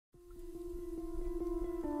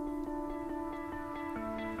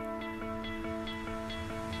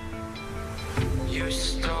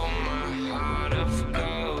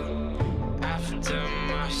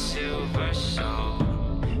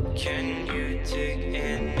dig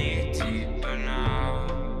any deeper now.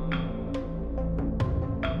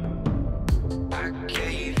 I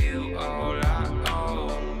gave you all I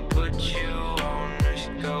own, put you on this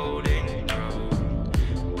golden throne,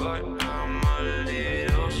 but I'm a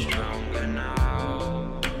little stronger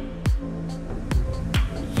now.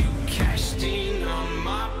 You cashed in on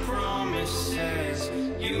my promises,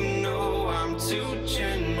 you know I'm too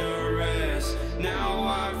generous. Now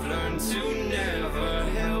I've learned to never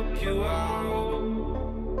help you out,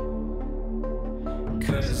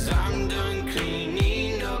 'cause I'm done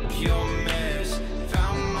cleaning up your mess.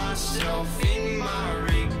 Found myself in my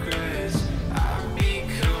regrets. I've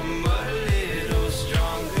become a little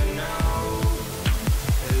stronger now,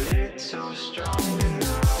 a little stronger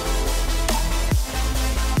now.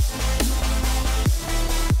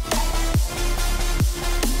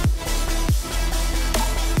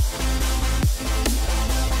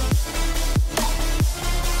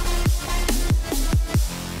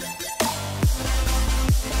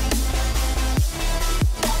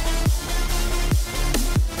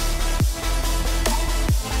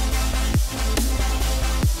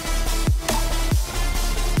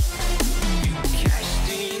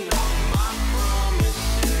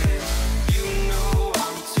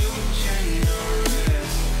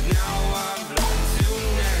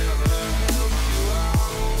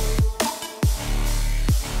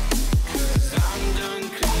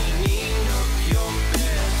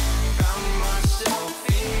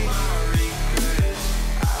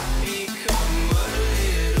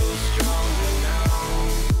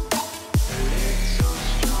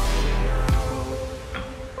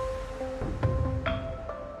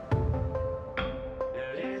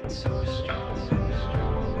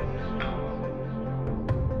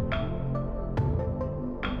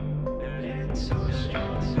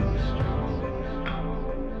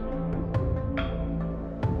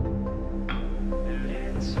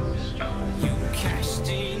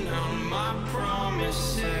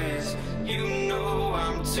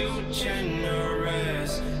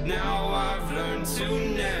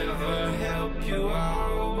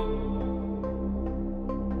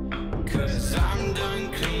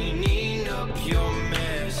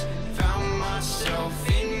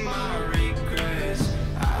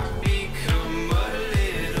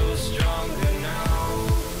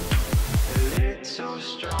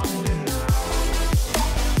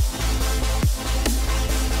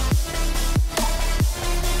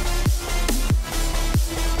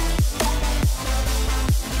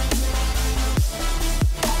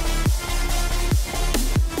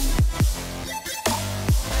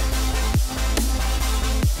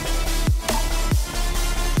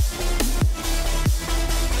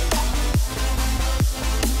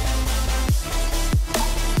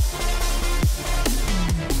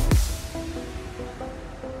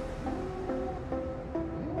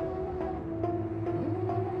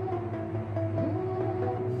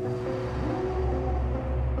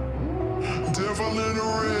 Devil in a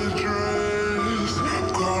red dress,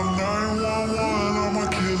 call 911, I'm a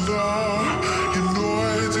killer. You know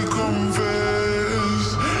I hate to confess.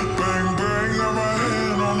 Bang bang, got my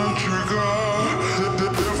hand on the trigger. The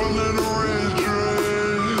devil in a red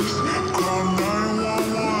dress, call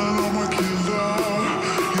 911, I'm a killer.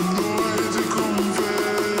 You know I hate to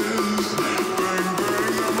confess. Bang bang,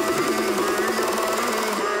 got my hand,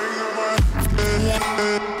 bang got my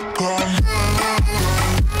hand, call.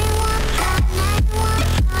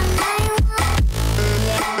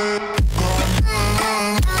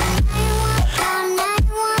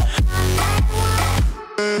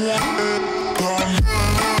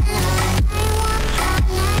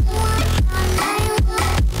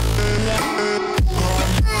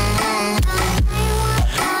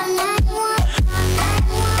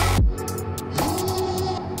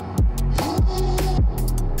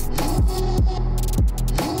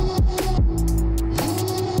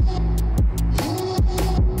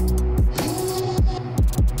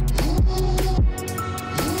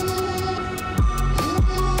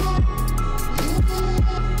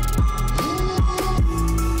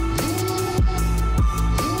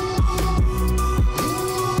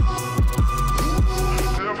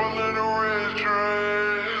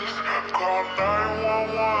 Call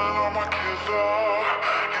 911, I'm a killer.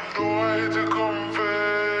 You know I hate to